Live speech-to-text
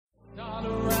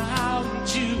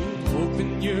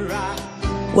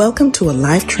Welcome to a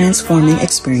life-transforming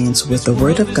experience with the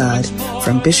Word of God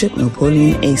from Bishop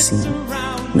Napoleon Acien.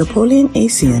 Napoleon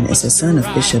Acien is the son of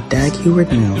Bishop Dag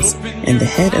Heward-Mills and the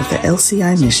head of the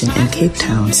LCI mission in Cape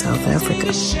Town, South Africa.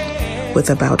 With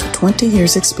about 20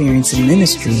 years' experience in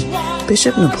ministry,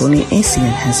 Bishop Napoleon Acien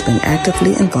has been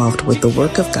actively involved with the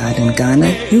work of God in Ghana,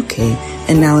 UK,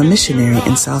 and now a missionary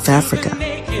in South Africa.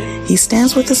 He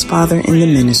stands with his father in the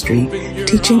ministry,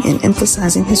 teaching and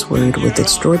emphasizing his word with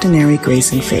extraordinary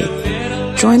grace and faith.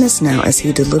 Join us now as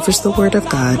he delivers the word of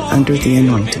God under the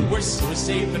anointing.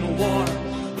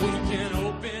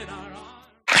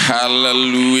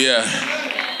 Hallelujah.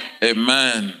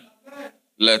 Amen.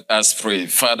 Let us pray.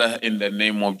 Father, in the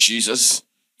name of Jesus,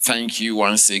 thank you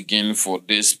once again for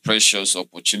this precious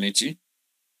opportunity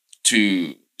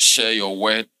to share your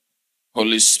word.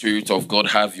 Holy Spirit of God,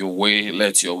 have your way.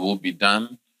 Let your will be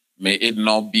done. May it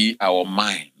not be our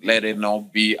mind. Let it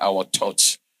not be our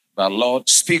thoughts. But Lord,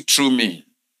 speak through me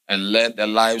and let the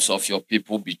lives of your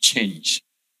people be changed.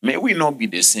 May we not be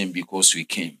the same because we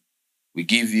came. We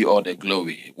give you all the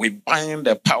glory. We bind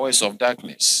the powers of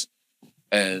darkness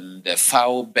and the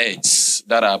foul birds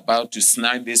that are about to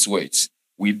snag these words.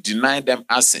 We deny them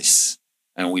access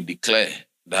and we declare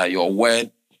that your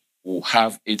word will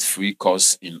have its free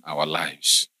course in our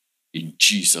lives. In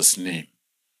Jesus' name.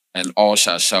 And all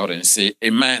shall shout and say,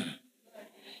 Amen.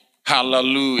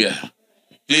 Hallelujah.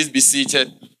 Please be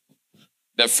seated.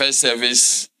 The first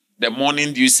service, the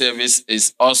morning dew service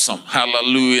is awesome.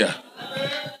 Hallelujah.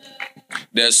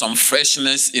 There's some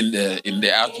freshness in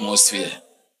the atmosphere.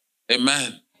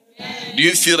 Amen. Do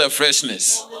you feel the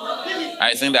freshness?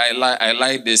 I think I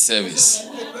like this service.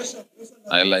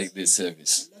 I like this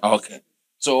service. Okay.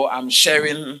 So I'm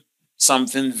sharing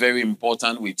something very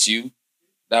important with you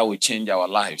that will change our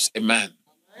lives. Amen.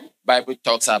 Bible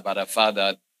talks about the fact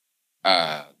that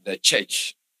the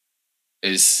church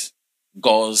is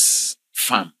God's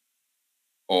farm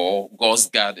or God's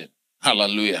garden.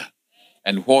 Hallelujah.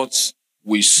 And what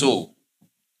we sow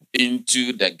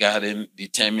into the garden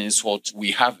determines what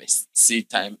we harvest. Seed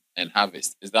time and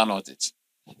harvest. Is that not it?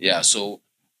 Yeah, so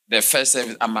the first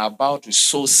service, I'm about to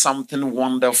sow something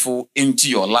wonderful into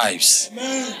your lives.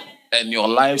 Amen. And your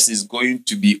lives is going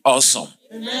to be awesome.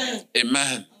 Amen.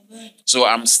 Amen. Amen. So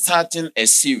I'm starting a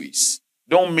series.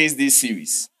 Don't miss this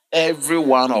series. Every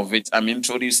one of it, I'm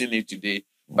introducing it today,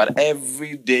 but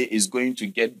every day is going to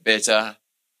get better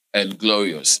and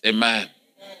glorious. Amen.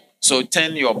 So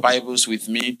turn your Bibles with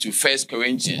me to 1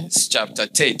 Corinthians chapter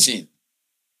 13.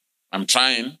 I'm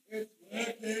trying.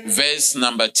 Verse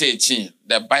number 13.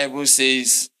 The Bible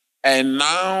says, and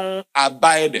now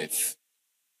abideth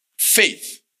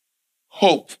faith,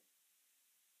 hope,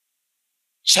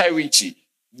 charity.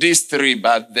 These three,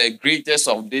 but the greatest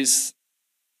of this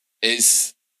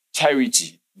is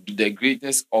charity. The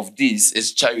greatest of these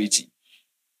is charity.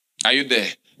 Are you there?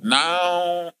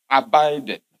 Now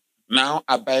abideth. Now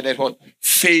abideth what?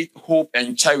 Faith, hope,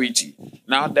 and charity.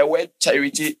 Now the word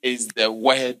charity is the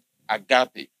word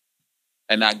agape.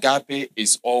 And agape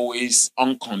is always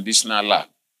unconditional love.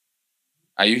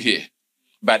 Are you here?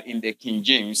 But in the King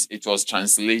James, it was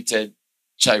translated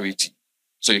charity.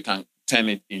 So you can turn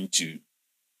it into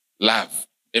love.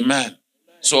 Amen.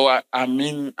 So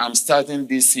I'm starting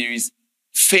this series,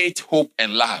 faith, hope,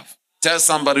 and love. Tell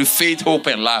somebody, faith, hope,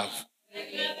 and love.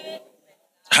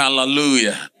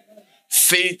 Hallelujah.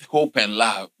 Faith, hope, and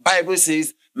love. Bible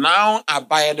says, now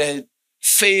abideth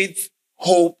faith,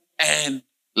 hope, and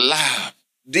love.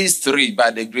 These three,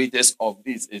 but the greatest of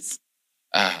these is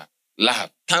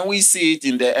love. Can we see it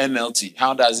in the NLT?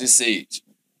 How does it say it?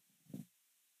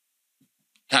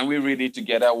 Can we read it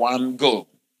together? One, go.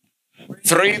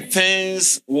 Three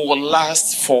things will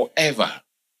last forever.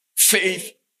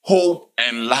 Faith, hope,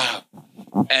 and love.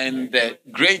 And the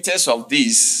greatest of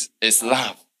these is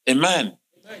love. Amen.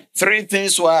 Three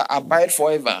things will abide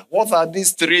forever. What are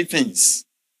these three things?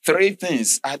 Three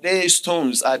things. Are they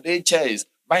stones? Are they chairs?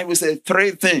 Bible says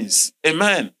three things.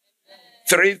 Amen.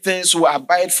 Three things will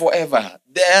abide forever.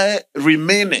 There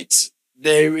remaineth.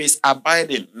 There is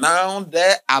abiding. Now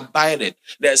there abideth.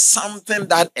 There's something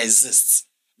that exists.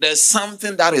 There's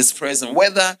something that is present,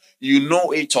 whether you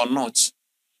know it or not.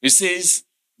 It says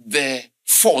the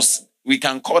force, we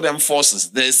can call them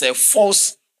forces. There's a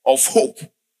force of hope.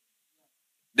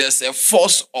 There's a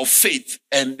force of faith,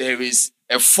 and there is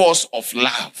a force of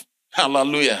love.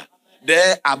 Hallelujah.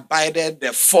 There abided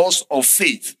the force of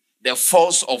faith, the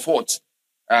force of what?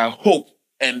 Hope,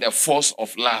 and the force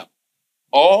of love.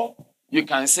 Or you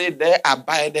can say there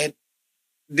abided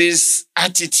these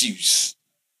attitudes.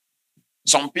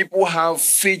 Some people have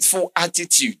faithful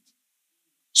attitude.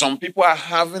 Some people are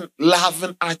having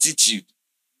loving attitude.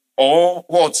 Or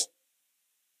what?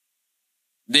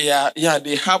 They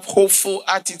have hopeful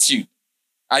attitude.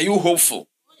 Are you hopeful?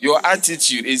 Your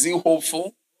attitude, is it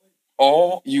hopeful?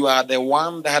 Or you are the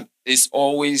one that is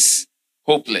always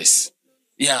hopeless?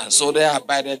 Yeah, so they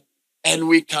abided. And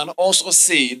we can also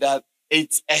say that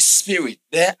it's a spirit.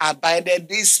 There abided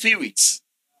these spirits.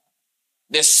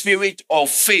 The spirit of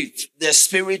faith, the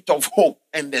spirit of hope,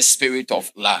 and the spirit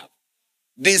of love.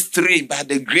 These three, but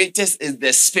the greatest is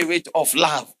the spirit of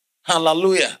love.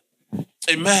 Hallelujah.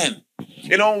 Amen.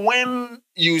 You know, when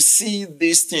you see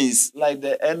these things, like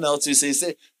the NLT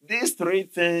say, these three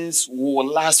things will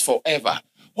last forever.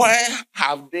 Why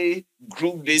have they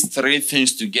grouped these three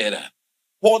things together?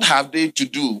 What have they to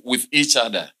do with each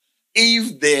other?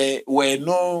 If they were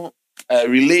not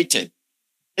related,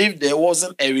 if there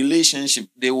wasn't a relationship,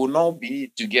 they will not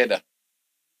be together.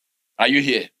 Are you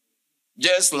here?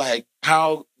 Just like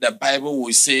how the Bible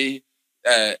will say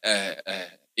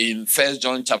in 1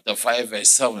 John chapter 5,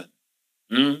 verse 7.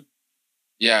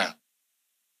 Yeah.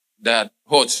 That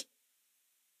what?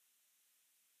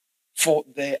 For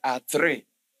there are three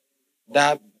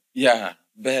that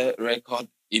bear record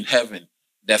in heaven.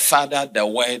 The Father, the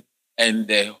Word, and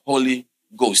the Holy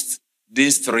Ghost.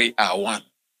 These three are one.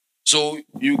 So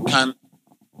you can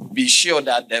be sure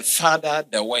that the Father,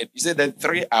 the Word, you say the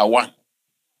three are one.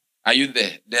 Are you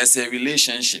there? There's a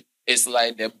relationship. It's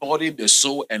like the body, the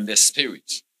soul, and the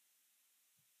spirit.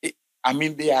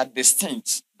 They are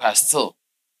distinct, but still,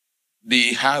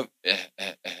 they have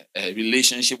a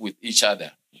relationship with each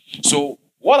other. So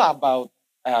what about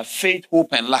faith,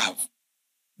 hope, and love?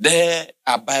 There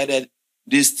abided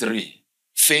these three: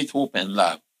 faith, hope, and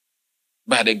love.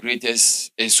 But the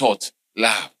greatest is what?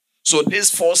 Love. So these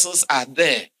forces are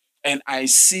there, and I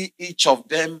see each of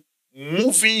them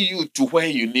moving you to where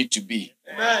you need to be.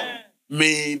 Amen.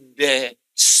 May the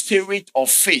spirit of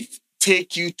faith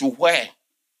take you to where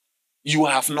you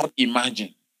have not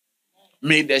imagined.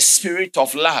 May the spirit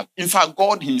of love, in fact,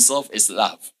 God himself is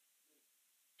love.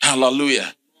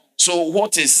 Hallelujah. So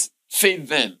what is faith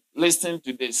then? Listen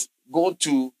to this. Go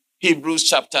to Hebrews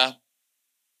chapter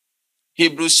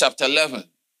 11.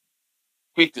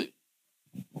 Quickly.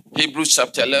 Hebrews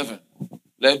chapter 11.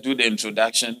 Let's do the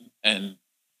introduction and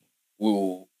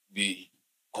we'll be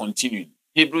continuing.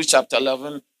 Hebrews chapter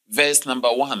 11, verse number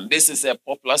 1. This is a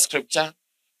popular scripture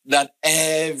that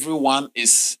everyone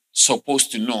is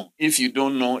supposed to know. If you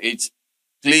don't know it,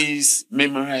 please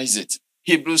memorize it.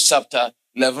 Hebrews chapter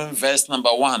 11, verse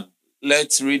number 1.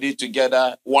 Let's read it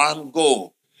together. 1,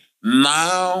 go.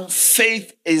 Now,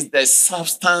 faith is the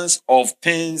substance of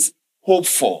things hoped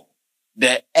for,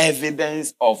 the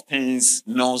evidence of things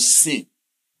not seen.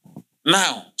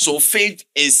 Now, so faith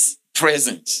is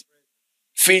present.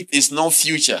 Faith is not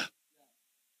future.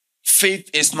 Faith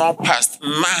is not past.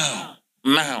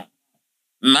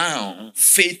 Now,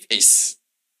 faith is.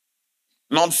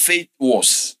 Not faith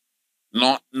was.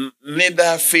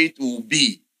 Neither faith will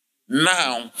be.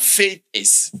 Now, faith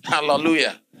is.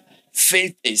 Hallelujah.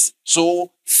 Faith is.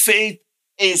 So, faith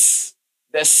is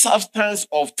the substance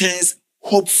of things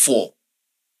hoped for.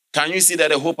 Can you see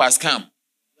that the hope has come?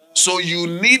 So, you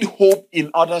need hope in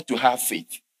order to have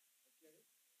faith.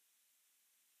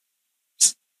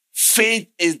 Faith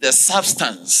is the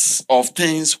substance of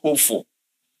things hoped for.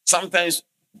 Sometimes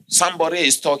somebody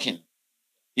is talking.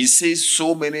 He says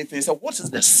so many things. So what is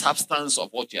the substance of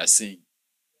what you are saying?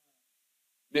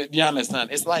 Do you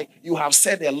understand? It's like you have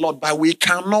said a lot, but we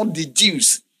cannot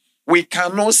deduce. We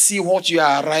cannot see what you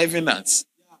are arriving at.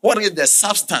 What is the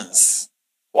substance?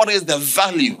 What is the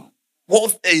value?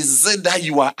 What is it that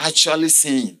you are actually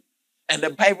saying? And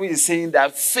the Bible is saying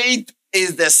that faith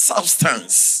is the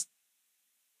substance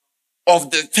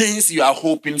of the things you are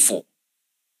hoping for.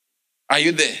 Are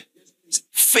you there?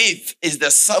 Faith is the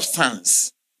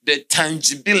substance, the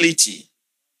tangibility.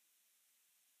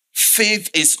 Faith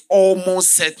is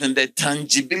almost certain, the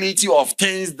tangibility of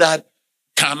things that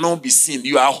cannot be seen.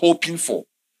 You are hoping for.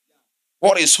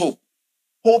 What is hope?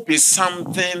 Hope is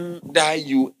something that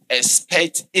you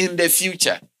expect in the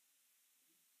future.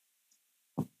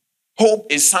 Hope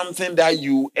is something that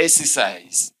you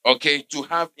exercise, to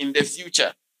have in the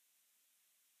future.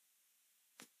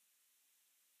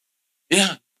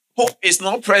 Yeah, hope is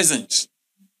not present.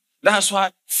 That's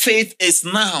why faith is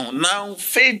now. Now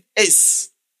faith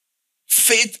is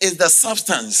the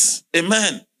substance.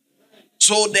 Amen.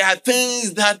 So there are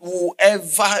things that will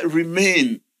ever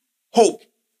remain. Hope.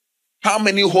 How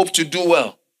many hope to do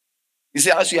well? You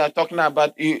see, as you are talking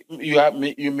about, you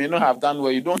may not have done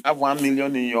well. You don't have 1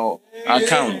 million in your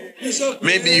account.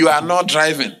 Maybe you are not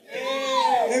driving.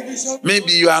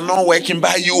 Maybe you are not working,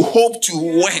 but you hope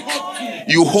to work.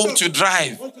 You hope to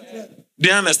drive. Do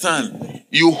you understand?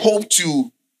 You hope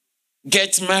to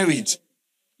get married.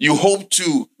 You hope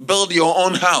to build your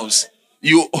own house.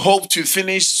 You hope to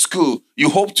finish school. You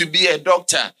hope to be a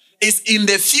doctor. It's in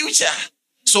the future.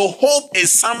 So hope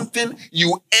is something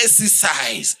you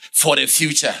exercise for the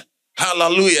future.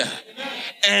 Hallelujah.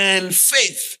 And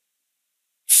faith.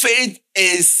 Faith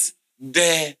is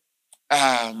the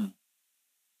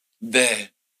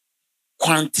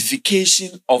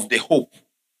quantification of the hope.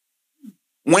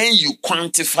 When you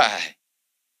quantify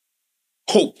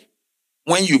hope,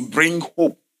 when you bring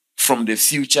hope from the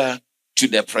future to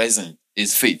the present,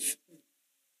 is faith.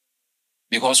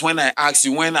 Because when I ask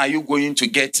you, when are you going to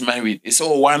get married? It's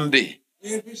all one day.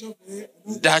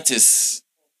 That is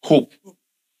hope.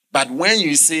 But when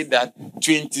you say that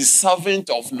 27th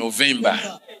of November,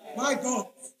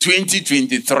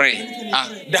 2023,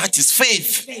 that is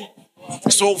faith.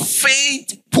 So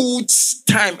faith puts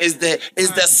time, is the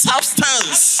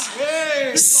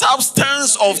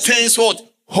substance of things what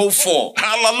hope for.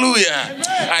 Hallelujah.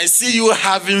 I see you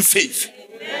having faith.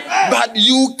 But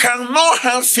you cannot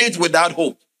have faith without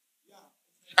hope.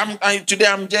 Today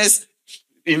I'm just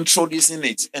introducing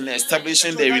it and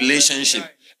establishing the relationship.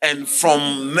 And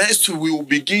from next week, we will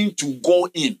begin to go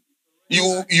in.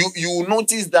 You will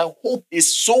notice that hope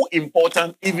is so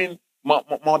important, even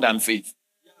more than faith.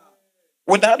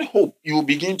 Without hope, you will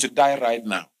begin to die right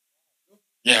now.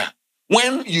 Yeah.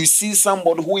 When you see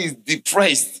somebody who is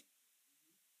depressed,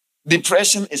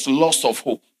 depression is loss of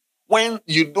hope. When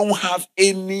you don't have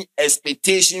any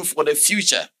expectation for the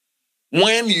future,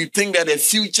 when you think that the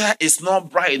future is not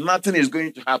bright, nothing is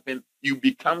going to happen, you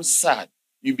become sad,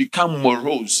 you become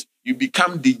morose, you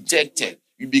become dejected,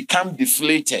 you become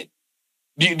deflated.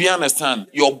 Do you understand?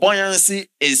 Your buoyancy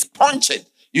is punctured.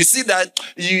 You see that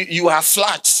you are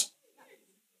flat.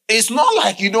 It's not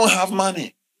like you don't have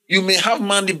money. You may have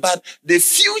money, but the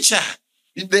future,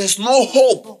 there's no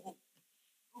hope.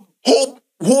 Hope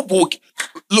will,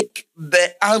 look,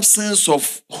 the absence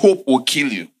of hope will kill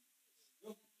you.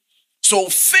 So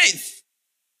faith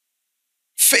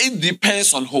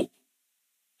depends on hope.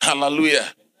 Hallelujah.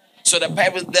 So the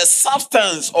Bible, the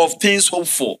substance of things hoped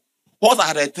for. What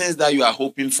are the things that you are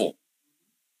hoping for?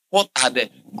 What are the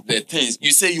things?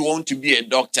 You say you want to be a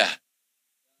doctor.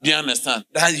 Do you understand?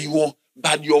 That you want,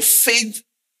 but your faith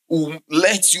will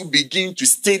let you begin to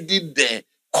study the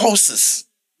courses.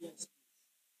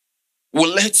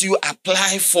 Will let you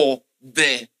apply for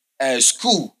the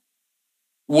school.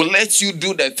 Will let you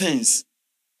do the things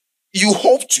you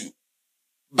hope to.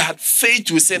 But faith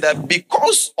will say that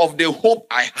because of the hope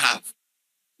I have,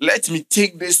 let me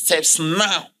take these steps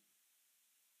now.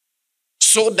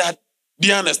 So that, do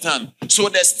you understand? So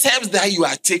the steps that you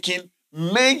are taking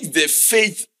make the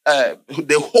faith,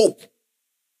 the hope.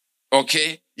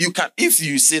 Okay? You can, if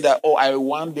you say that, oh, I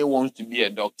one day want to be a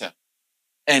doctor,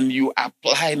 and you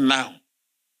apply now,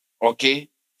 okay,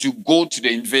 to go to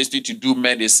the university to do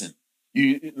medicine,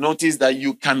 you notice that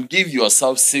you can give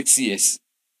yourself 6 years.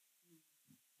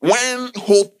 When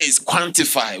hope is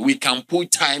quantified, we can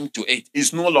put time to it.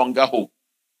 It's no longer hope.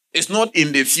 It's not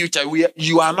in the future.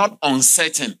 You are not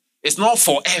uncertain. It's not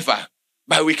forever.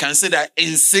 But we can say that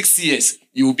in 6 years,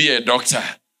 you will be a doctor.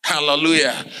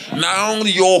 Hallelujah. Now,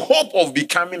 your hope of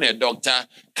becoming a doctor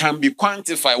can be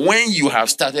quantified when you have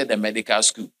started the medical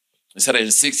school. Instead of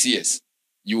in 6 years,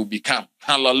 you will become.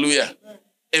 Hallelujah.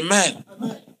 Amen.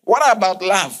 Amen. What about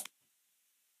love?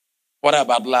 What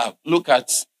about love? Look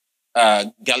at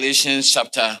Galatians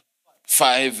chapter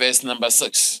 5, verse number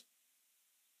 6.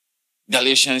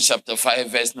 Galatians chapter 5,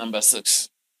 verse number 6.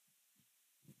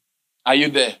 Are you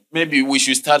there? Maybe we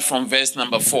should start from verse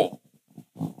number 4.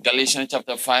 Galatians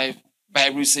chapter 5,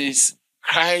 Bible says,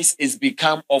 Christ is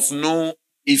become of no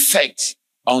effect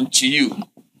unto you,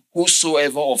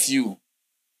 whosoever of you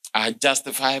are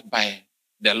justified by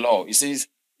the law. It says,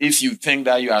 if you think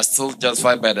that you are still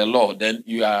justified by the law, then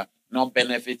you are not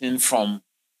benefiting from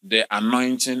the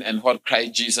anointing and what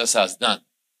Christ Jesus has done.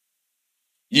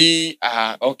 Ye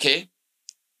are, okay,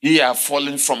 ye are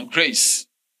fallen from grace.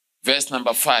 Verse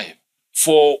number 5.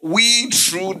 For we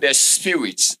through the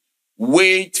Spirit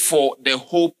wait for the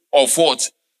hope of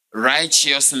what?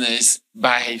 Righteousness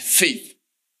by faith.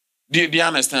 Do you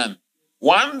understand?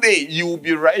 One day you will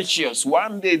be righteous.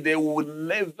 One day there will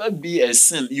never be a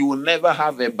sin. You will never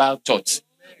have a bad thought.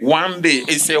 One day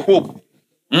it's a hope.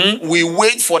 We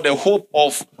wait for the hope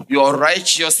of your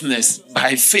righteousness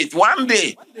by faith. One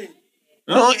day,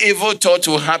 no evil thought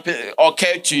will happen,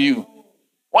 occur to you.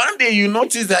 One day you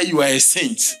notice that you are a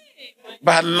saint.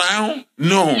 But now,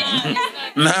 no.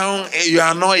 Now you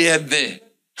are not yet there.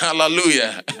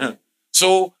 Hallelujah.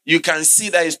 So you can see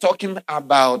that it's talking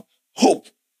about hope.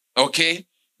 Okay?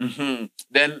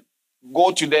 Then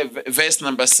go to the verse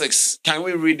number 6. Can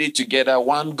we read it together?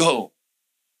 One go.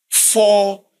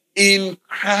 For in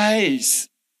Christ,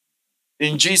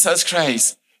 in Jesus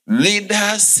Christ,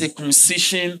 neither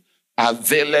circumcision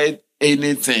availeth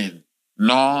anything,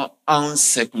 nor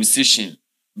uncircumcision,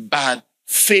 but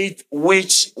faith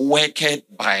which worketh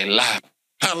by love.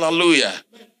 Hallelujah.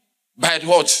 By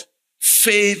what?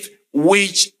 Faith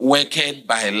which worketh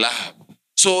by love.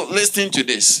 So listen to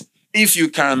this. If you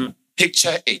can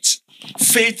picture it,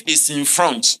 faith is in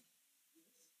front.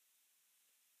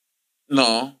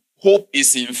 No, hope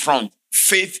is in front.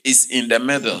 Faith is in the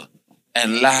middle.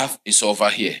 And love is over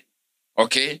here.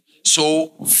 Okay?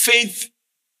 So faith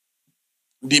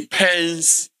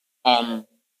depends on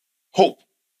hope.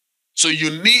 So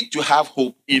you need to have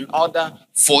hope in order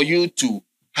for you to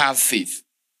have faith.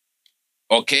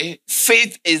 Okay?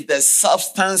 Faith is the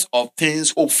substance of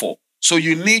things hoped for. So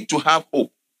you need to have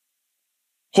hope.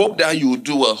 Hope that you will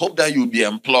do well. Hope that you will be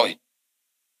employed.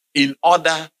 In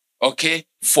order, okay,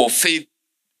 for faith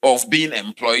of being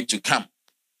employed to come.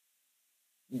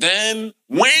 Then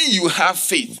when you have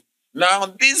faith, now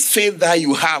this faith that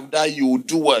you have, that you will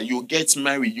do well, you will get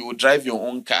married, you will drive your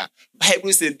own car.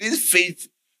 Bible says this faith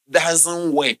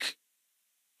doesn't work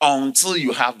until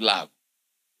you have love.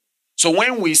 So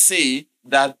when we say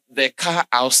that the car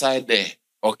outside there,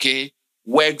 okay,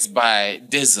 works by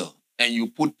diesel and you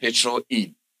put petrol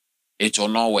in, it will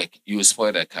not work. You will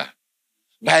spoil the car.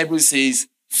 Bible says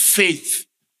faith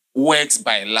works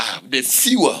by love. The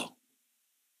fuel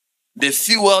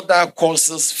that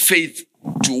causes faith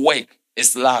to work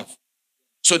is love.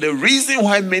 So the reason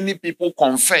why many people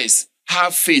confess,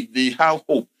 have faith, they have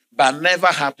hope, but never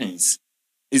happens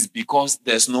is because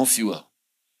there's no fuel.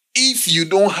 If you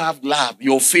don't have love,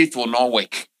 your faith will not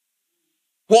work.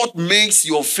 What makes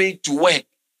your faith to work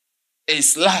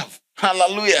is love.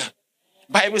 Hallelujah.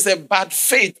 Bible says, but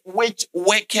faith which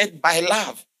worketh by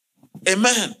love.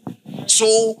 Amen.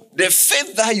 So the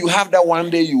faith that you have that one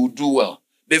day you will do well,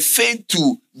 the faith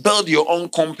to build your own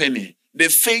company, the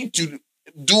faith to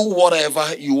do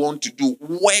whatever you want to do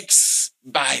works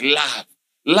by love.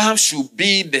 Love should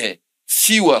be the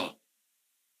fuel.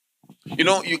 You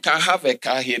know, you can have a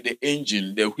car here, the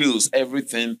engine, the wheels,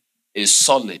 everything is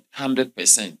solid,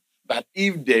 100%. But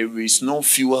if there is no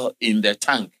fuel in the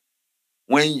tank,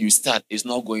 when you start, it's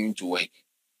not going to work.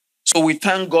 So we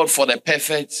thank God for the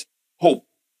perfect hope.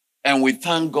 And we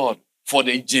thank God for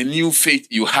the genuine faith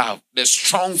you have, the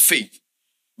strong faith.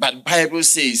 But Bible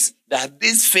says that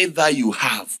this faith that you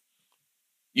have,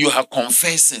 you are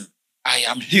confessing, I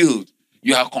am healed.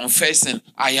 You are confessing,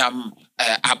 I am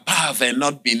above and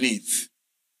not beneath.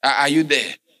 Are you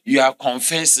there? You are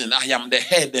confessing, I am the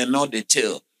head and not the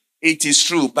tail. It is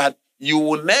true, but you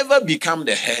will never become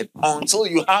the head until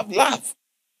you have love.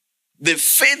 The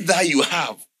faith that you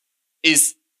have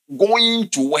is going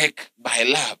to work by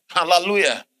love.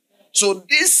 Hallelujah. So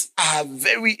these are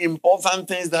very important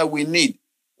things that we need.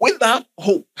 Without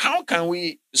hope, how can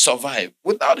we survive?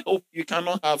 Without hope, you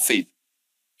cannot have faith.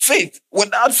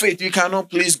 Without faith, you cannot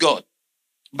please God.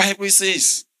 Bible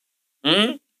says,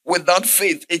 without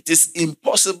faith, it is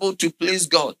impossible to please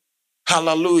God.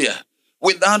 Hallelujah.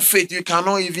 Without faith, you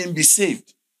cannot even be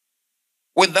saved.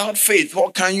 Without faith,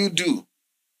 what can you do?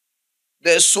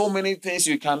 There's so many things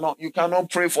you cannot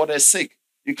pray for the sick.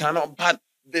 You cannot, but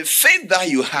the faith that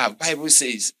you have, Bible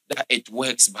says that it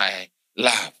works by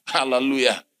love.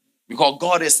 Hallelujah. Because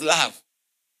God is love.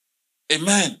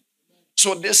 Amen.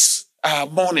 So this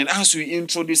morning, as we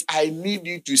introduce, I need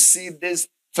you to see these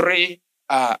three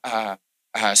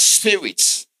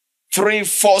spirits, three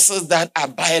forces that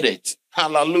abide it.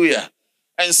 Hallelujah.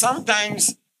 And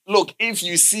sometimes, look, if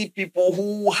you see people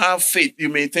who have faith, you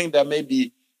may think that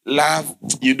maybe love,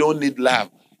 you don't need love.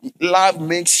 Love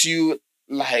makes you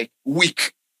like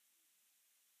weak.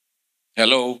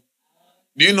 Hello?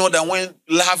 Do you know that when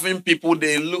loving people,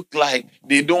 they look like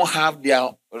they don't have their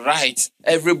rights.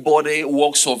 Everybody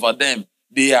walks over them.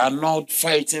 They are not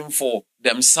fighting for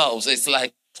themselves. It's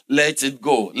like, let it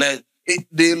go.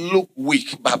 They look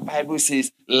weak, but Bible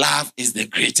says love is the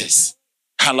greatest.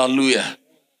 Hallelujah.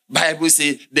 Bible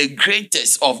says the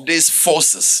greatest of these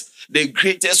forces, the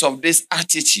greatest of this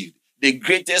attitude, the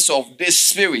greatest of this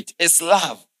spirit is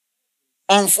love.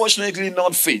 Unfortunately,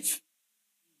 not faith.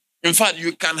 In fact,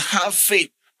 you can have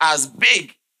faith as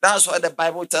big. That's why the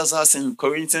Bible tells us in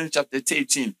Corinthians chapter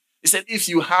 13. It said, if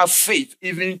you have faith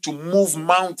even to move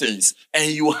mountains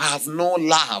and you have no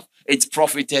love, it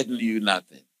profited you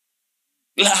nothing.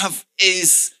 Love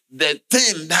is the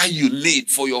thing that you need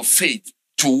for your faith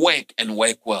to work and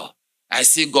work well. I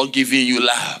see God giving you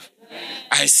love.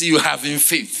 I see you having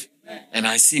faith. And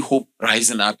I see hope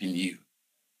rising up in you.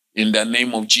 In the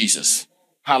name of Jesus.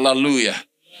 Hallelujah.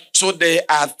 So there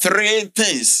are three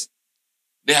things.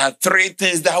 There are three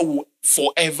things that will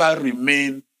forever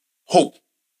remain hope.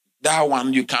 That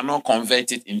one, you cannot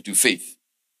convert it into faith.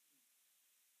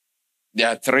 There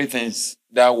are three things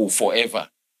that will forever.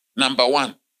 Number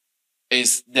one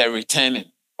is the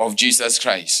returning of Jesus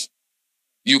Christ.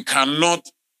 You cannot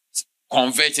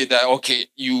convert it that, okay,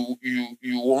 you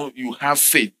have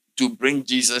faith to bring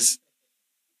Jesus,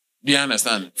 do you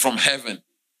understand, from heaven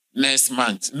next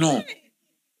month. No.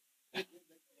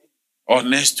 Or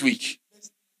next week.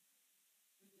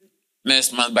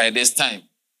 Next month, by this time,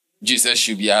 Jesus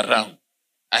should be around.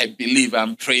 I believe,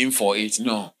 I'm praying for it.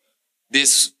 No.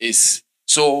 This is,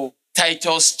 so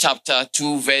Titus chapter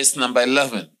 2, verse number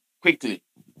 11. Quickly.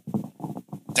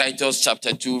 Titus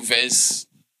chapter 2, verse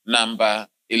number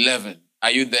 11.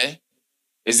 Are you there?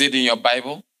 Is it in your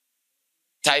Bible?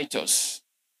 Titus.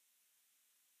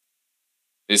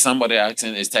 Is somebody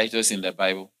asking, is Titus in the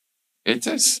Bible? It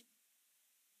is.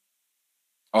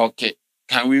 Okay.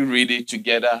 Can we read it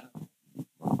together?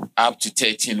 Up to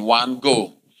 13. One,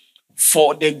 go.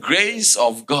 For the grace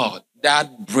of God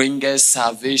that bringeth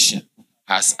salvation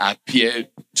has appeared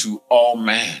to all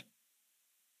men,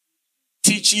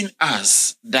 teaching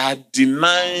us that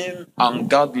denying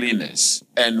ungodliness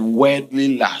and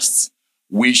worldly lusts,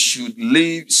 we should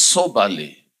live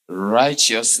soberly,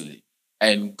 righteously,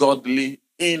 and godly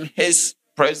in his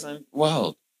present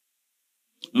world,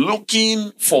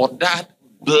 looking for that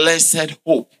blessed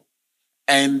hope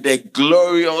and the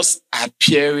glorious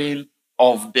appearing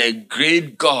of the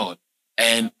great God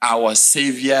and our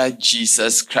Savior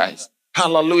Jesus Christ.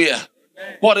 Hallelujah.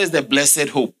 What is the blessed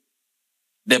hope?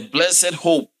 The blessed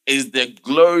hope is the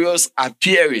glorious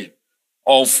appearing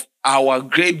of our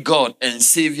great God and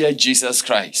Savior Jesus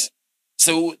Christ.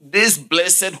 So this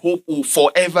blessed hope will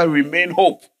forever remain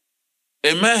hope.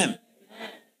 Amen.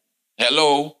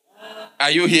 Hello?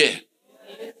 Are you here?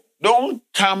 Don't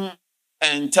come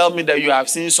and tell me that you have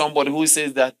seen somebody who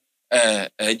says that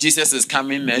Jesus is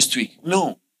coming next week.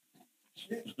 No.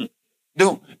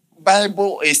 No.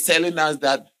 Bible is telling us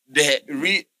that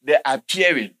the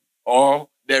appearing or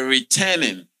the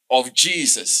returning of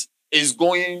Jesus is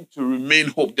going to remain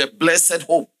hope, the blessed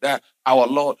hope that our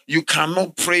Lord, you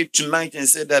cannot pray tonight and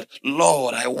say that,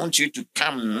 Lord, I want you to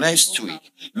come next week,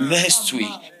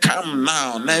 come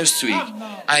now, next week.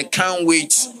 I can't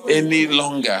wait any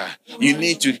longer. You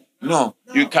need to, no,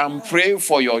 you can pray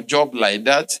for your job like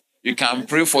that. You can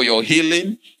pray for your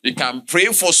healing. You can pray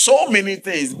for so many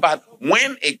things. But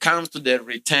when it comes to the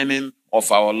returning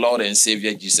of our Lord and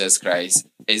Savior Jesus Christ,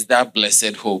 is that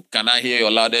blessed hope. Can I hear your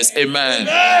loudest amen?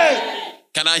 Amen.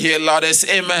 Can I hear loudest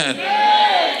amen?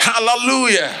 Amen.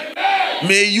 Hallelujah. Amen.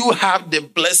 May you have the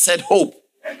blessed hope.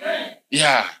 Amen.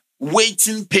 Yeah.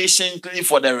 Waiting patiently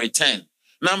for the return.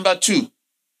 Number two,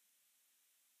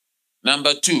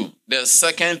 the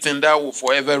second thing that will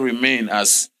forever remain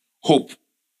as hope.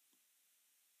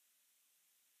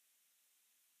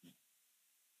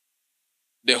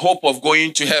 The hope of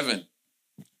going to heaven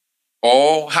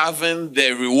or having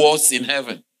the rewards in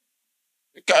heaven.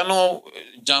 You cannot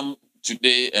jump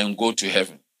today and go to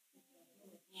heaven.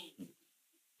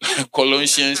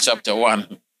 Colossians chapter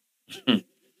 1,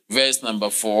 verse number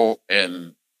 4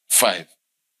 and 5.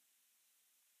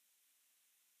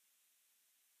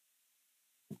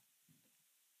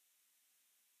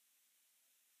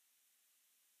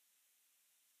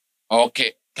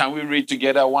 Okay, can we read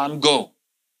together? One, go.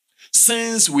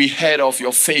 Since we heard of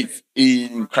your faith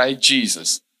in Christ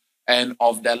Jesus and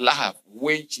of the love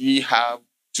which ye have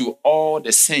to all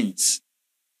the saints.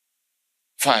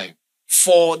 5.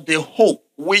 For the hope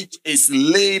which is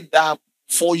laid up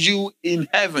for you in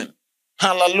heaven.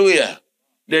 Hallelujah.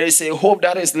 There is a hope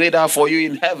that is laid up for you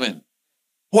in heaven,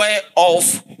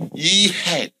 whereof ye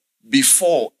heard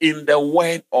before in the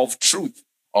word of truth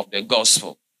of the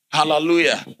gospel.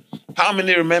 Hallelujah. How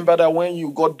many remember that when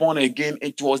you got born again,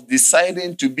 it was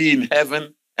deciding to be in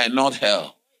heaven and not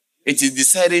hell? It is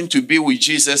deciding to be with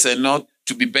Jesus and not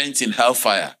to be burnt in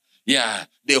hellfire. Yeah,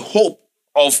 the hope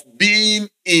of being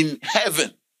in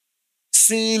heaven,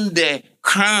 seeing the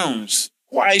crowns,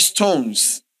 white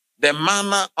stones, the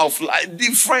manner of life,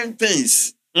 different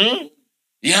things.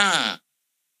 Yeah,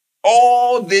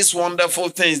 all these wonderful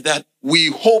things that we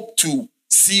hope to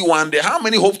see one day. How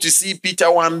many hope to see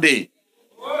Peter one day?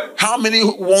 How many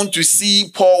want to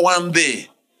see Paul one day?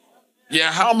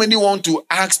 Yeah, how many want to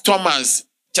ask Thomas,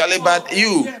 Charlie, but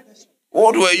you,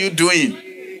 what were you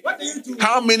doing?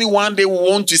 How many one day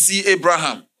want to see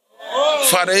Abraham?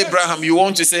 Father Abraham, you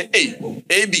want to say, hey,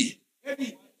 AB,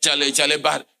 Charlie,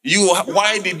 but you,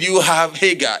 why did you have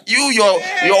Hagar? Your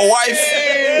wife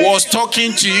was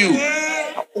talking to you.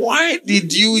 Why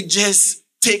did you just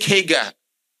take Hagar?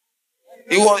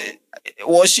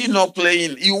 Was she not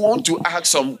playing? You want to ask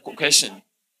some question.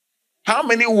 How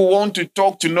many will want to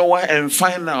talk to Noah and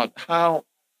find out how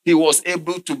he was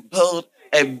able to build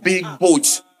a big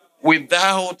boat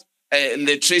without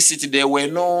electricity? There were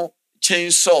no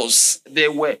chainsaws.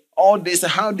 There were all this.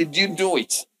 How did you do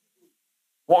it?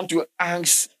 Want to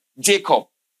ask Jacob,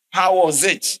 how was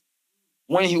it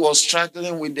when he was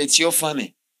struggling with the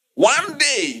theophany? One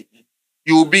day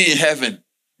you will be in heaven,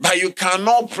 but you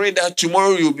cannot pray that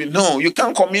tomorrow you'll be. No, you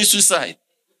can't commit suicide.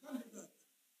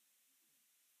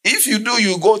 If you do,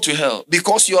 you go to hell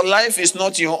because your life is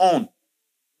not your own.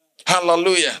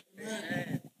 Hallelujah.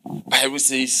 Bible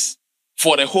says,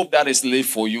 for the hope that is laid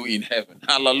for you in heaven.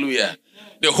 Hallelujah.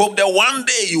 The hope that one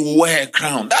day you will wear a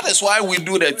crown. That is why we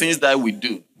do the things that we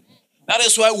do. That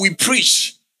is why we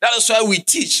preach. That is why we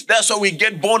teach. That's why we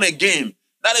get born again.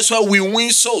 That is why we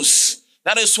win souls.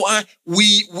 That is why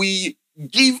we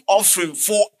give offering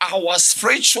for our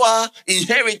spiritual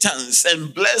inheritance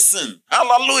and blessing.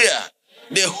 Hallelujah.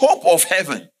 The hope of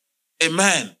heaven.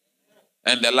 Amen.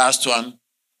 And the last one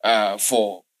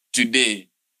for today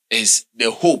is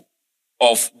the hope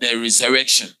of the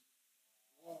resurrection.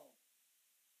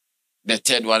 The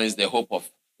third one is the hope of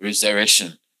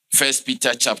resurrection. 1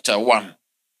 Peter chapter 1,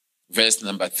 verse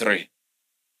number 3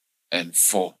 and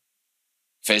 4.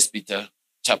 1 Peter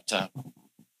chapter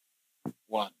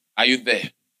 1. Are you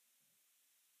there?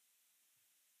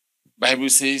 Bible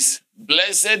says,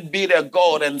 blessed be the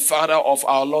God and Father of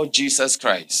our Lord Jesus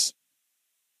Christ,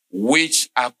 which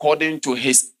according to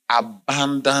his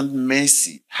abundant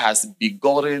mercy has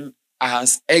begotten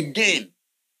us again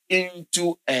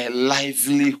into a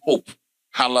lively hope.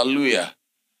 Hallelujah.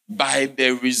 By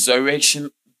the resurrection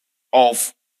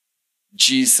of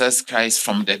Jesus Christ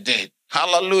from the dead.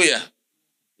 Hallelujah.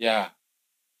 Yeah.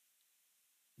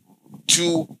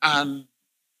 To an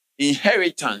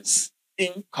inheritance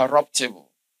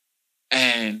incorruptible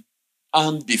and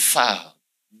undefiled,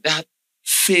 that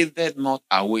fadeth not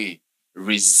away,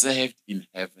 reserved in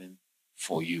heaven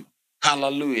for you.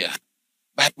 Hallelujah.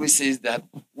 Bible says that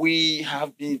we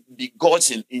have been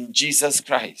begotten in Jesus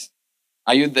Christ.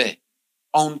 Are you there?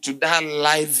 Unto that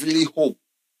lively hope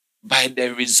by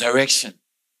the resurrection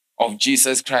of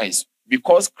Jesus Christ.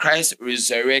 Because Christ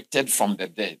resurrected from the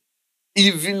dead.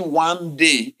 Even one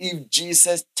day, if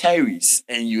Jesus tarries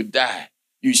and you die,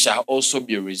 you shall also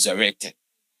be resurrected.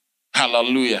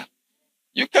 Hallelujah.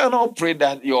 You cannot pray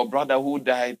that your brother who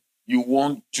died, you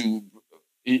want to.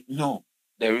 No,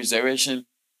 the resurrection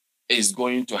is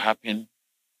going to happen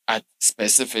at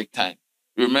specific time.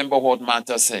 Remember what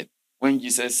Martha said when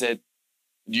Jesus said,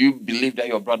 do you believe that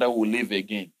your brother will live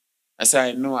again? I said,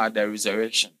 I know at the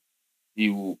resurrection, he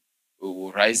will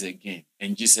rise again.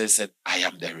 And Jesus said, I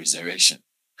am the resurrection.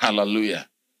 Hallelujah.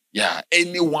 Yeah.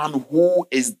 Anyone who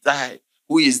is dead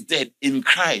in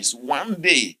Christ, one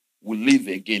day will live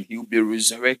again. He will be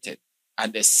resurrected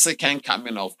at the second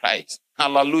coming of Christ.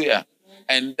 Hallelujah.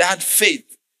 And that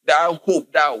faith, that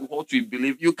hope, that what we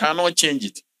believe, you cannot change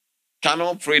it.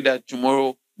 Cannot pray that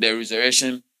tomorrow the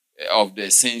resurrection of the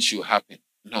saints should happen.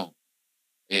 No.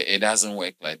 It doesn't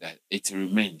work like that. It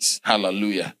remains.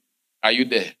 Hallelujah. Are you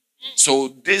there? So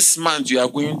this month you are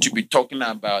going to be talking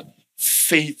about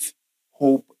faith,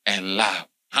 hope, and love.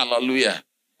 Hallelujah.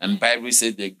 And Bible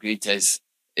says the greatest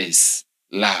is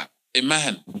love.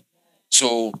 Amen.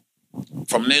 So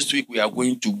from next week we are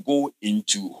going to go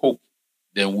into hope.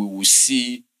 Then we will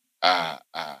see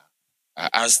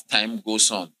as time goes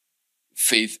on,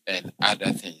 faith and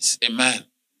other things. Amen.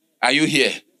 Are you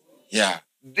here? Yeah.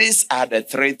 These are the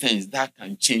three things that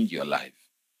can change your life.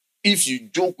 If you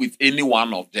joke with any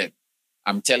one of them,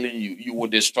 I'm telling you, you will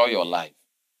destroy your life.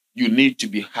 You need to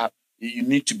be happy. You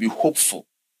need to be hopeful.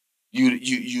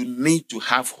 You need to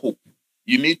have hope.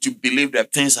 You need to believe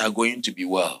that things are going to be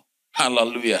well.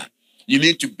 Hallelujah. You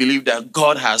need to believe that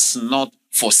God has not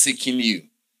forsaken you.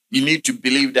 You need to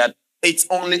believe that it's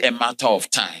only a matter of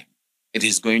time. It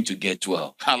is going to get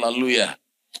well. Hallelujah.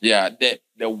 Yeah,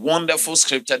 the wonderful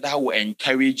scripture that will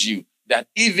encourage you that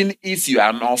even if you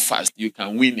are not fast, you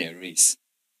can win a race.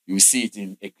 You see it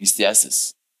in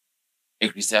Ecclesiastes.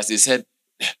 Ecclesiastes said,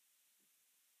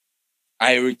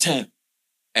 I returned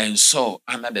and saw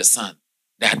under the sun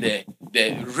that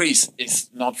the race is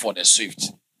not for the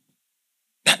swift.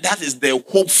 That is the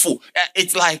hopeful.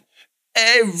 It's like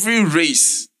every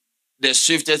race, the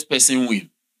swiftest person wins.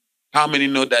 How many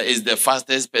know that is the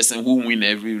fastest person who wins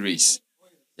every race?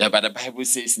 Yeah, but the Bible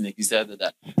says in Ecclesiastes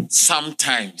that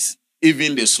sometimes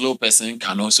even the slow person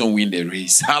can also win the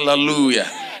race. Hallelujah.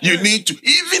 You need to,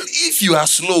 even if you are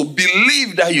slow,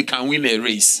 believe that you can win a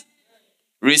race.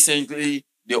 Recently,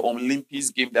 the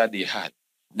Olympics game that they had,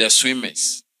 the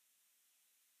swimmers,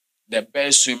 the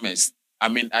best swimmers,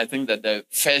 I think that the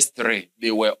first three, they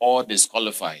were all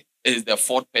disqualified. It's the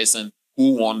fourth person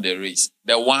who won the race.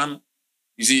 The one,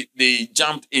 you see, they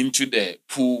jumped into the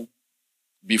pool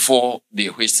before they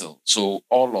whistle. So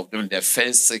all of them, the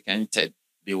first, second, third,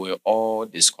 they were all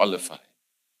disqualified.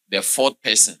 The fourth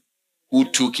person who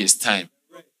took his time,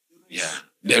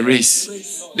 the race.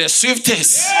 The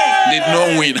swiftest did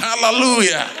not win.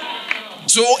 Hallelujah.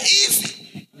 So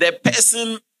if the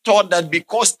person thought that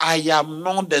because I am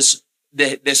not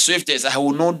the swiftest, I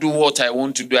will not do what I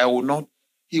want to do,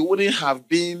 he wouldn't have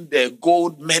been the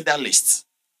gold medalist.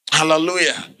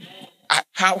 Hallelujah. I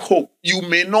have hope. You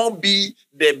may not be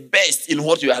the best in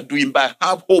what you are doing, but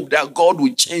have hope that God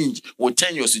will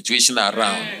turn your situation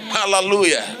around.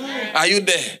 Hallelujah. Are you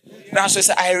there? That's why I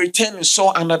said, I returned and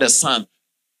saw under the sun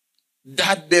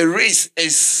that the race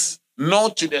is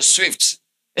not to the swift.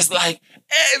 It's like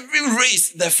every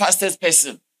race, the fastest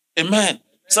person. Amen.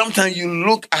 Sometimes you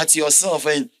look at yourself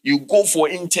and you go for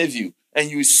interview and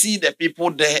you see the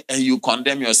people there and you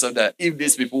condemn yourself that if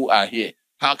these people are here,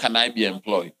 how can I be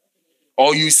employed?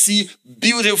 Or you see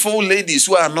beautiful ladies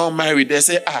who are not married. They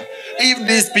say, if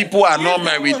these people are not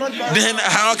married, then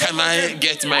how can I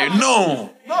get married?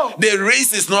 No. The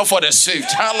race is not for the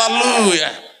swift.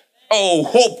 Hallelujah. Oh,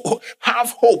 hope.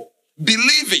 Have hope.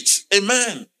 Believe it.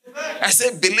 Amen. I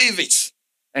said, believe it.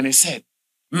 And he said,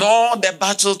 no, the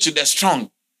battle to the strong.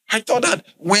 I thought that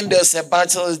when there's a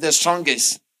battle, is the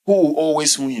strongest who will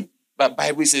always win. But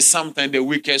Bible says sometimes the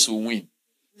weakest will win.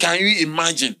 Can you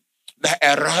imagine that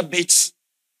a rabbit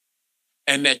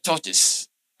and a tortoise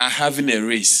are having a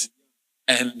race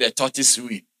and the tortoise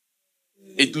win?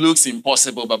 It looks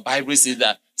impossible, but Bible says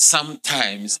that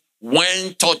sometimes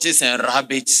when tortoise and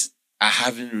rabbits are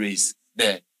having a race,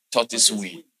 the tortoise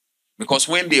win. Because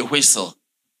when they whistle,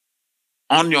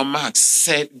 on your marks,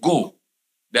 set, go,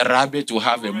 the rabbit will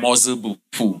have a muzzle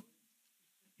pull.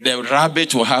 The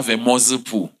rabbit will have a muzzle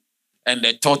pull. And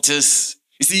the tortoise,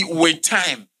 you see, with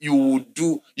time, you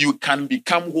can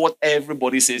become what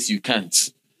everybody says you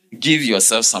can't. Give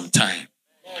yourself some time.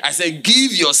 I said,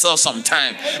 give yourself some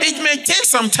time. It may take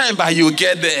some time, but you'll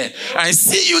get there. I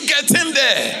see you getting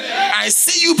there. I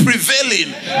see you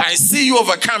prevailing. I see you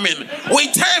overcoming.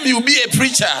 With time, you'll be a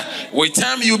preacher. With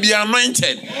time, you'll be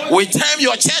anointed. With time,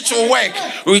 your church will work.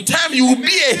 With time, you'll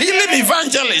be a healing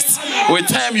evangelist. With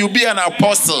time, you'll be an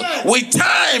apostle. With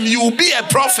time, you'll be a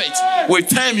prophet. With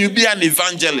time, you'll be an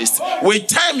evangelist. With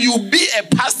time, you'll be a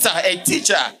pastor, a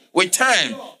teacher. With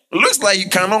time. It looks like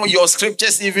your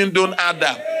scriptures even don't add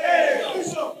up.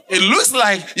 It looks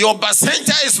like your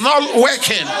bacenta is not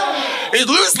working. It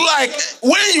looks like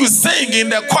when you sing in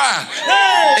the choir,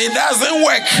 it doesn't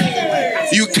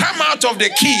work. You come out of the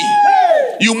key.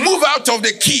 You move out of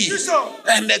the key.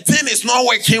 And the thing is not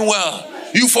working well.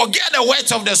 You forget the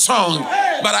words of the song.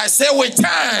 But I say with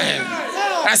time.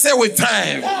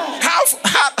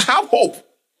 Have hope.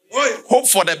 Hope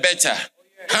for the better.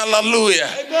 Hallelujah.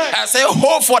 I say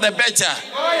hope for the better.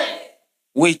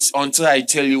 Wait until I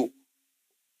tell you,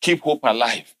 keep hope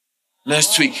alive.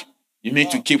 Next week, you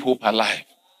need to keep hope alive.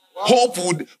 Hope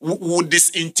would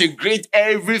disintegrate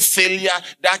every failure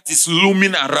that is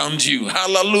looming around you.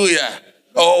 Hallelujah.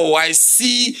 Oh, I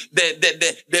see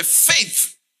the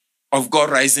faith of God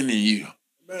rising in you.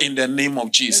 Amen. In the name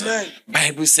of Jesus. Amen.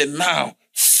 Bible said now,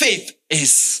 faith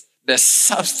is the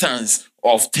substance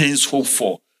of things hoped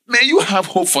for. May you have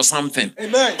hope for something.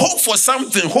 Amen. Hope for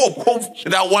something. Hope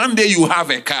that one day you have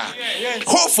a car. Yes.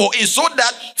 Hope for it so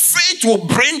that faith will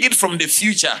bring it from the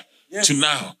future to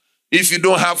now. If you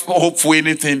don't have hope for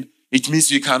anything, it means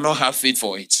you cannot have faith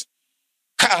for it.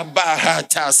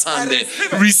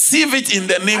 Receive it in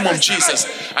the name of Jesus.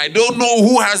 I don't know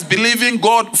who has believing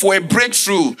God for a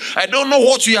breakthrough. I don't know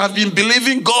what you have been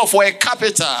believing God for a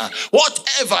capital.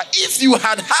 Whatever. If you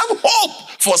have hope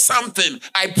for something,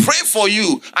 I pray for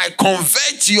you. I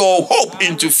convert your hope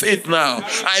into faith now.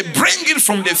 I bring it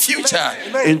from the future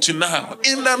into now.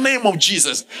 In the name of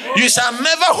Jesus. You shall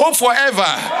never hope forever.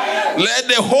 Let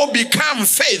the hope become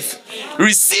faith.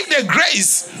 Receive the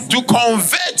grace to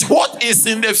convert what is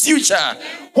in the future.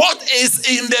 What is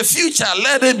in the future,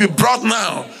 let it be brought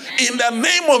now. In the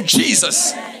name of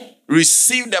Jesus.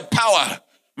 Receive the power.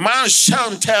 Man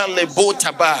shantel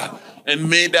lebotaba. And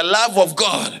may the love of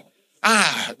God.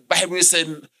 Bible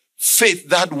said, faith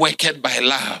that worketh by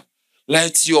love.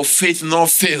 Let your faith not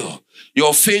fail.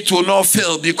 Your faith will not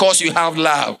fail because you have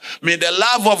love. May the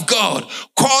love of God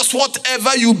cause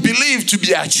whatever you believe to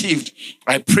be achieved.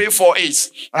 I pray for it.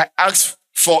 I ask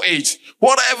for it.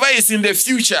 Whatever is in the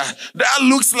future that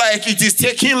looks like it is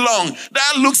taking long,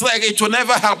 that looks like it will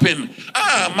never happen.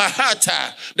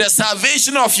 Mahata, the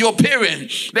salvation of your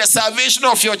parents, the salvation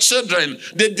of your children,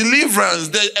 the deliverance,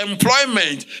 the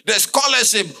employment, the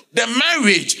scholarship, the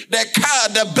marriage, the car,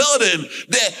 the building,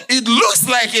 it looks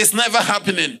like it's never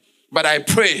happening. But I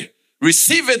pray,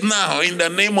 receive it now in the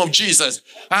name of Jesus.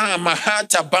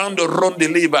 Mahata bando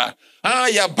rondeliba.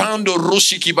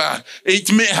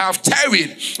 It may have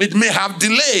tarried, it may have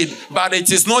delayed, but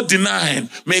it is not denied.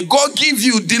 May God give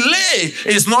you delay.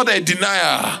 It's not a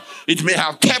denial. It may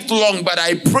have kept long, but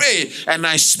I pray and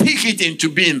I speak it into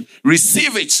being.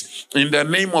 Receive it in the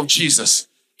name of Jesus.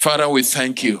 Father, we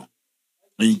thank you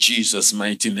in Jesus'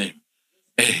 mighty name.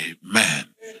 Amen.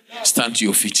 Stand to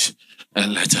your feet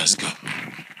and let us go.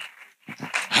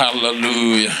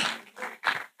 Hallelujah.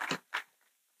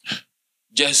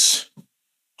 Just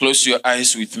close your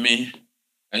eyes with me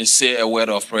and say a word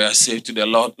of prayer. Say to the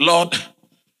Lord, Lord,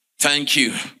 thank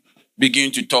you.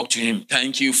 Begin to talk to him.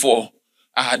 Thank you for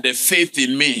the faith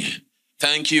in me.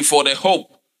 Thank you for the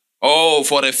hope. Oh,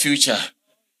 for the future.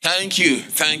 Thank you.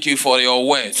 Thank you for your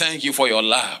word. Thank you for your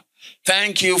love.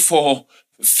 Thank you for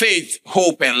faith,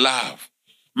 hope, and love.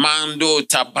 Mando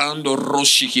tabando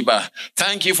roshikiba.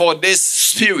 Thank you for this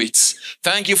spirit.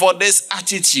 Thank you for this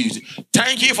attitude.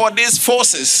 Thank you for these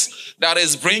forces that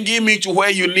is bringing me to where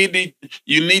you need me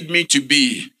to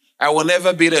be. I will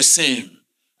never be the same.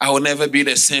 I will never be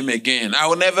the same again. I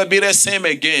will never be the same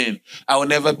again. I will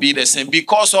never be the same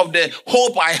because of the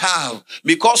hope I have,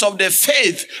 because of the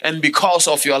faith, and because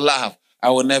of your love.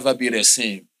 I will never be the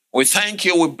same. We thank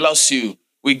you. We bless you.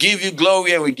 We give you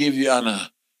glory and we give you honor.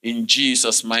 In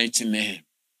Jesus' mighty name,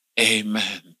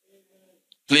 amen.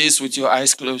 Please, with your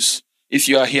eyes closed, if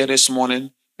you are here this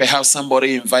morning, perhaps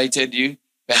somebody invited you,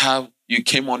 perhaps you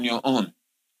came on your own,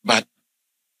 but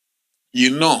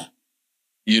you know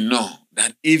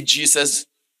that if Jesus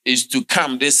is to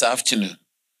come this afternoon,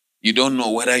 you don't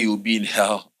know whether you'll be in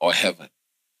hell or heaven.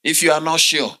 If you are not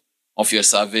sure of your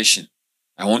salvation,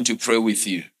 I want to pray with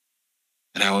you,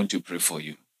 and I want to pray for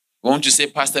you. I want to say,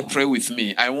 Pastor, pray with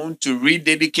me. I want to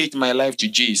rededicate my life to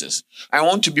Jesus. I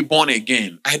want to be born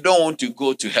again. I don't want to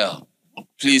go to hell.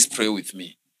 Please pray with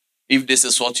me. If this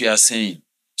is what you are saying,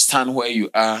 stand where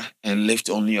you are and lift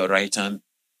only your right hand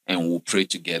and we'll pray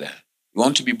together. You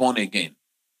want to be born again.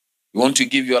 You want to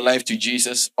give your life to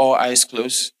Jesus, all eyes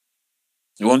closed.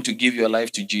 You want to give your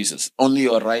life to Jesus. Only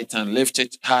your right hand, lift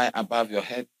it high above your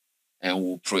head and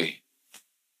we'll pray.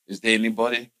 Is there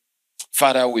anybody?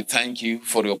 Father, we thank you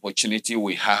for the opportunity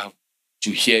we have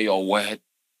to hear your word.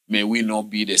 May we not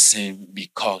be the same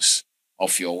because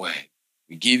of your word.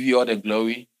 We give you all the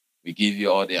glory. We give you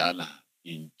all the honor.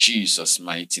 In Jesus'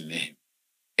 mighty name,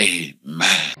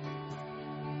 amen.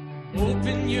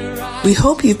 We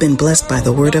hope you've been blessed by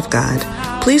the Word of God.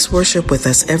 Please worship with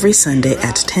us every Sunday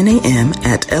at 10 a.m.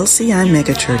 at LCI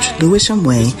Megachurch, Lewisham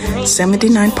Way,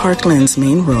 79 Parklands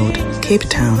Main Road, Cape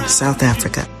Town, South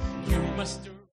Africa.